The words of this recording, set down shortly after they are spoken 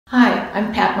Hi,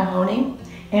 I'm Pat Mahony,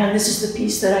 and this is the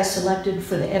piece that I selected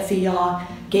for the FER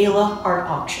Gala Art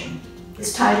Auction.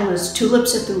 Its title is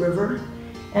Tulips at the River,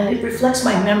 and it reflects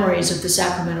my memories of the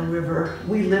Sacramento River.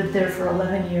 We lived there for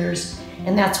 11 years,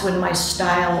 and that's when my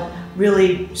style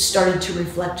really started to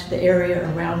reflect the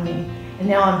area around me. And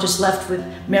now I'm just left with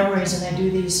memories, and I do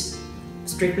these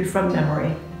strictly from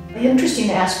memory. The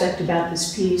interesting aspect about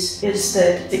this piece is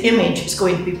that the image is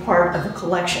going to be part of a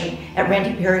collection at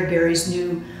Randy Perry-Gary's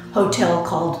new hotel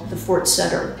called the Fort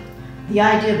Sutter. The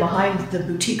idea behind the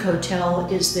boutique hotel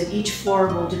is that each floor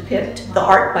will depict the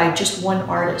art by just one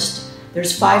artist.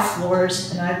 There's 5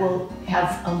 floors, and I will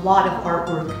have a lot of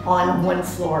artwork on one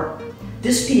floor.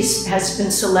 This piece has been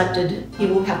selected. You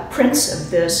will have prints of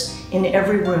this in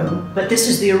every room, but this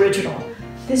is the original.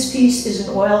 This piece is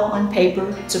an oil on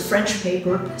paper. It's a French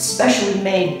paper, specially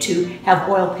made to have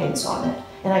oil paints on it.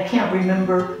 And I can't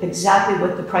remember exactly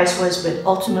what the price was, but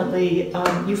ultimately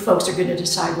you folks are going to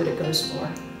decide what it goes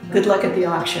for. Good luck at the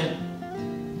auction.